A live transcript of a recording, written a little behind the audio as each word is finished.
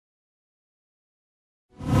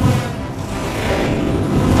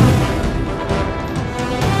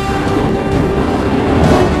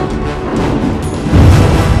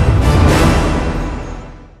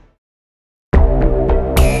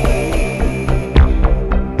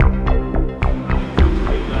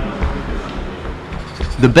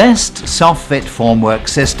The best soft-fit formwork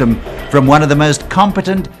system from one of the most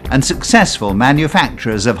competent and successful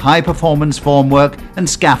manufacturers of high-performance formwork and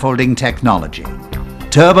scaffolding technology.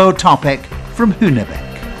 TOPEC from Hunnebeck.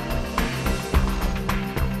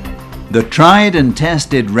 The tried and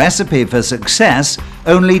tested recipe for success: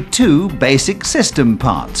 only two basic system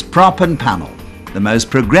parts, prop and panel. The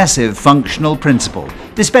most progressive functional principle,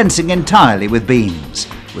 dispensing entirely with beams,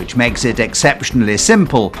 which makes it exceptionally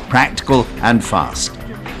simple, practical and fast.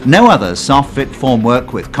 No other soft-fit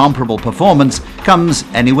formwork with comparable performance comes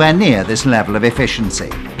anywhere near this level of efficiency.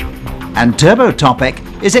 And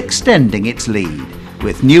TOPEC is extending its lead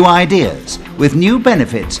with new ideas, with new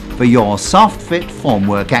benefits for your soft-fit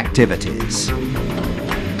formwork activities.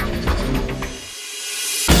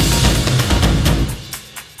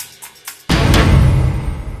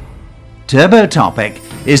 TOPEC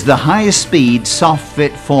is the high-speed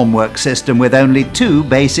soft-fit formwork system with only two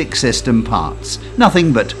basic system parts.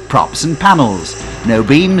 Nothing but props and panels. No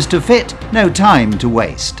beams to fit, no time to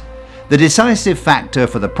waste. The decisive factor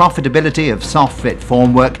for the profitability of soft-fit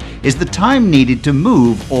formwork is the time needed to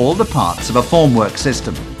move all the parts of a formwork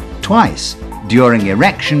system, twice, during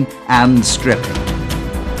erection and stripping.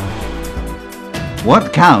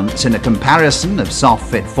 What counts in a comparison of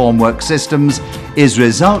soft-fit formwork systems is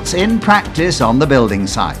results in practice on the building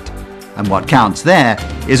site. And what counts there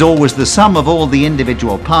is always the sum of all the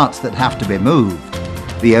individual parts that have to be moved.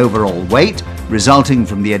 The overall weight resulting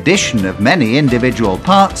from the addition of many individual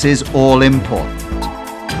parts is all important.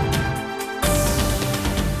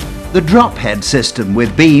 The drop head system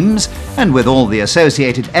with beams and with all the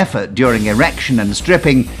associated effort during erection and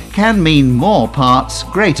stripping can mean more parts,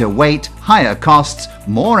 greater weight, higher costs,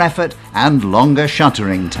 more effort and longer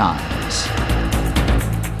shuttering times.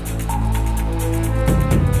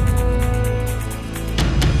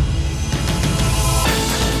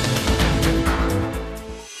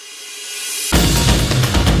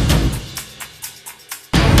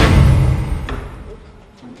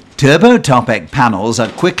 TOPEC panels are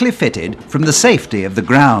quickly fitted from the safety of the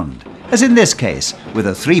ground, as in this case with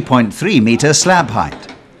a 3.3 metre slab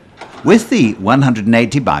height. With the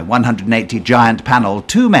 180 by 180 giant panel,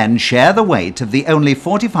 two men share the weight of the only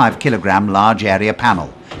 45 kilogram large area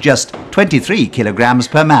panel, just 23 kilograms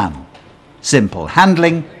per man. Simple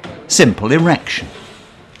handling, simple erection.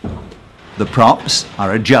 The props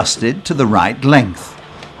are adjusted to the right length,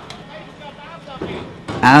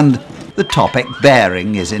 and the TOPEC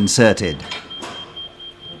bearing is inserted.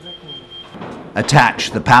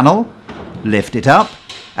 Attach the panel, lift it up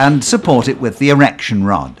and support it with the erection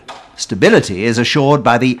rod. Stability is assured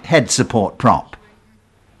by the head support prop.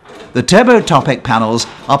 The TOPEC panels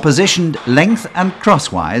are positioned length and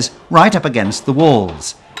crosswise right up against the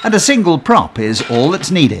walls, and a single prop is all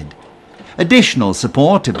that's needed. Additional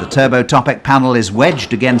support of the TOPEC panel is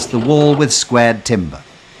wedged against the wall with squared timber.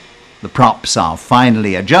 The props are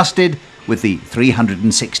finally adjusted with the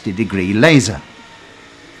 360-degree laser.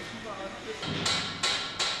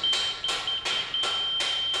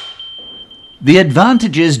 The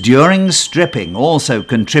advantages during stripping also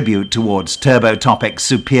contribute towards TOPEC's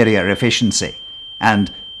superior efficiency,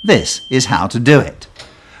 and this is how to do it.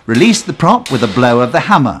 Release the prop with a blow of the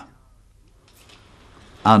hammer.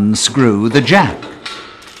 Unscrew the jack.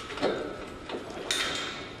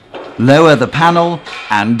 Lower the panel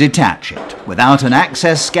and detach it, without an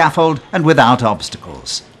access scaffold and without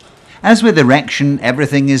obstacles. As with erection,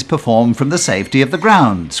 everything is performed from the safety of the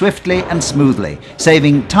ground, swiftly and smoothly,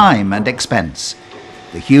 saving time and expense.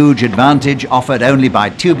 The huge advantage offered only by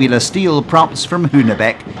tubular steel props from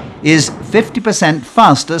Hunnebeck is 50%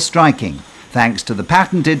 faster striking, thanks to the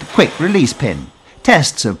patented quick release pin.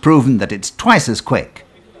 Tests have proven that it's twice as quick.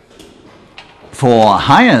 For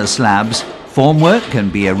higher slabs, formwork can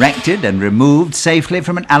be erected and removed safely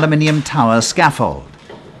from an aluminium tower scaffold.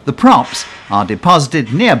 The props are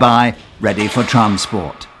deposited nearby, ready for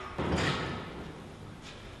transport.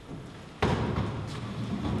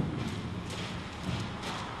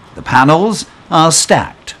 The panels are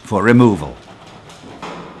stacked for removal.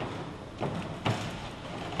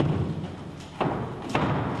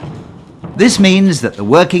 This means that the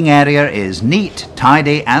working area is neat,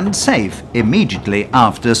 tidy and safe immediately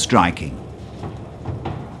after striking.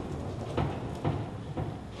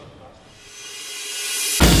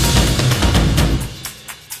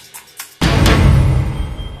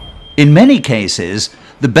 In many cases,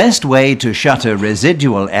 the best way to shutter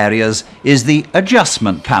residual areas is the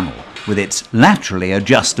adjustment panel with its laterally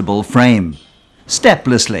adjustable frame,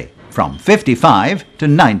 steplessly from 55 to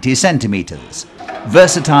 90 centimeters.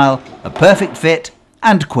 Versatile, a perfect fit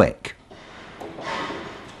and quick.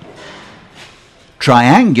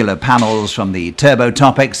 Triangular panels from the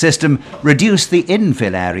TOPEC system reduce the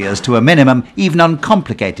infill areas to a minimum, even on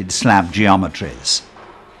complicated slab geometries.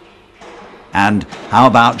 And how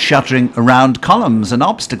about shuttering around columns and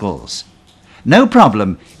obstacles? No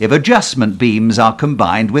problem if adjustment beams are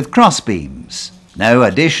combined with cross beams. No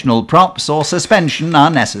additional props or suspension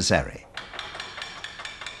are necessary.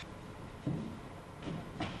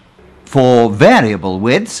 For variable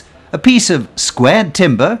widths, a piece of squared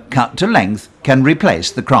timber cut to length can replace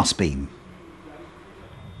the crossbeam.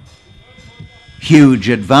 Huge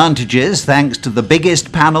advantages thanks to the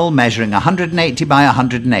biggest panel measuring 180 by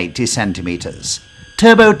 180 centimetres.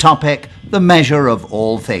 TOPEC, the measure of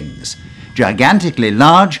all things. Gigantically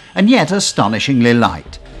large and yet astonishingly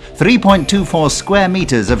light. 3.24 square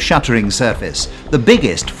metres of shuttering surface, the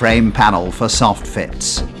biggest frame panel for soft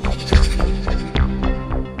fits.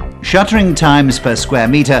 Shuttering times per square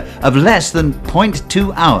metre of less than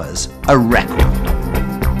 0.2 hours, a record.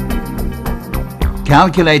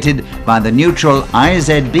 Calculated by the neutral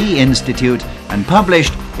IZB Institute and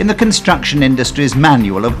published in the Construction Industry's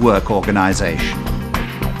Manual of Work Organisation.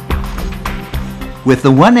 With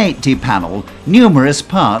the 180 panel, numerous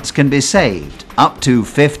parts can be saved, up to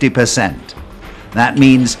 50%. That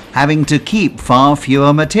means having to keep far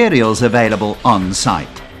fewer materials available on site.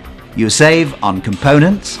 You save on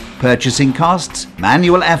components, purchasing costs,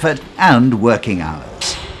 manual effort and working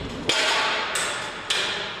hours.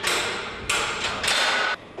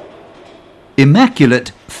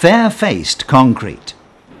 Immaculate, fair-faced concrete.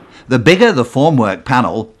 The bigger the formwork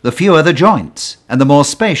panel, the fewer the joints, and the more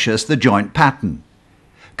spacious the joint pattern.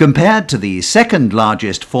 Compared to the second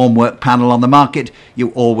largest formwork panel on the market,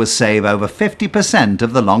 you always save over 50%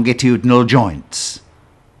 of the longitudinal joints.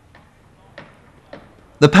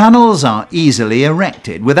 The panels are easily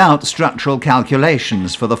erected without structural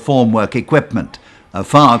calculations for the formwork equipment, a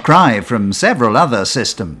far cry from several other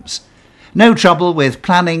systems. No trouble with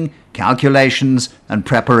planning, calculations and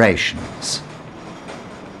preparations.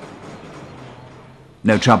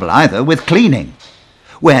 No trouble either with cleaning.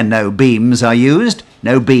 Where no beams are used,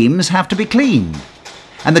 no beams have to be cleaned.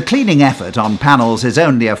 And the cleaning effort on panels is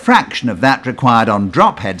only a fraction of that required on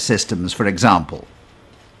drop-head systems, for example.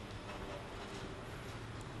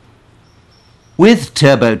 With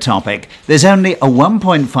TOPEC, there's only a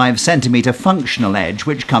 1.5 centimetre functional edge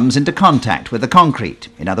which comes into contact with the concrete.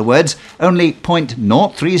 In other words, only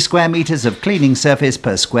 0.03 square metres of cleaning surface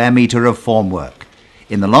per square metre of formwork.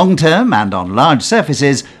 In the long term and on large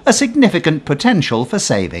surfaces, a significant potential for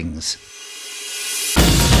savings.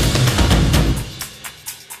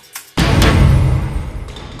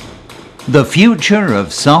 The future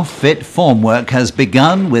of soft-fit formwork has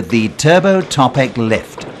begun with the TOPEC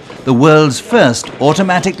lift, the world's first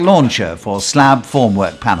automatic launcher for slab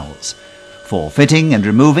formwork panels, for fitting and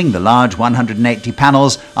removing the large 180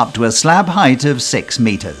 panels up to a slab height of 6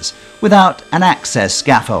 metres, without an access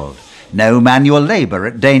scaffold, no manual labour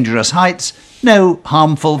at dangerous heights, no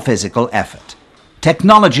harmful physical effort.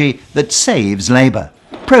 Technology that saves labour,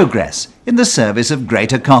 progress in the service of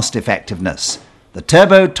greater cost effectiveness. The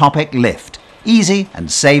TOPEC lift, easy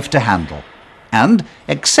and safe to handle, and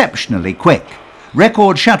exceptionally quick.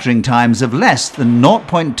 Record shuttering times of less than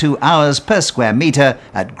 0.2 hours per square metre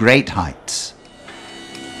at great heights.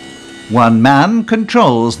 One man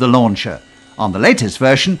controls the launcher, on the latest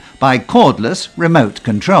version by cordless remote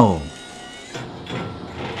control.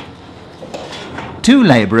 Two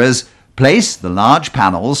labourers place the large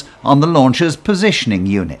panels on the launcher's positioning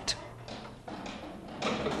unit.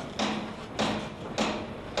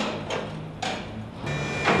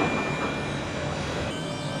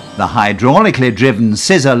 The hydraulically driven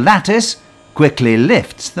scissor lattice quickly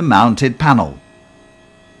lifts the mounted panel.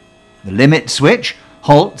 The limit switch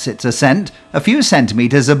halts its ascent a few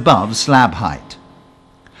centimetres above slab height.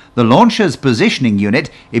 The launcher's positioning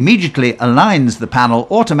unit immediately aligns the panel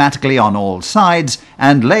automatically on all sides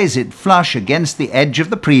and lays it flush against the edge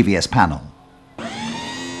of the previous panel.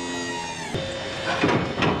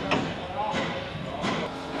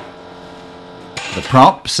 The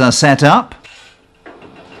props are set up.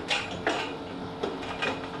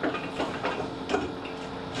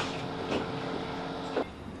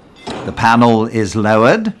 The panel is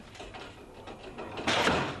lowered,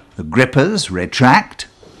 the grippers retract,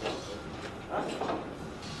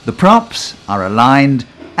 the props are aligned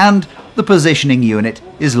and the positioning unit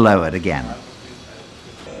is lowered again.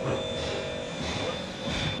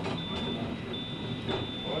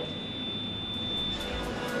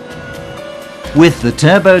 With the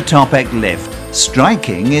TOPEC lift,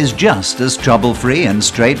 striking is just as trouble-free and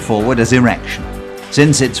straightforward as erection.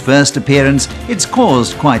 Since its first appearance, it's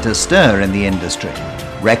caused quite a stir in the industry.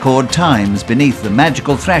 record times beneath the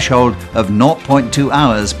magical threshold of 0.2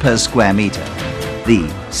 hours per square metre.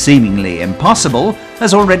 The seemingly impossible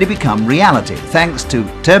has already become reality thanks to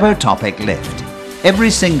TOPEC lift.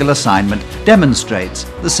 Every single assignment demonstrates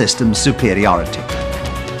the system's superiority.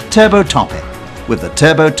 TOPEC with the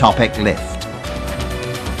TOPEC lift.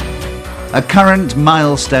 A current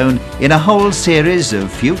milestone in a whole series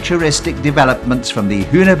of futuristic developments from the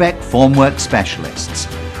Hunnebeck formwork specialists,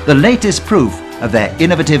 the latest proof of their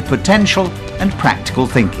innovative potential and practical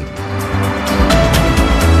thinking.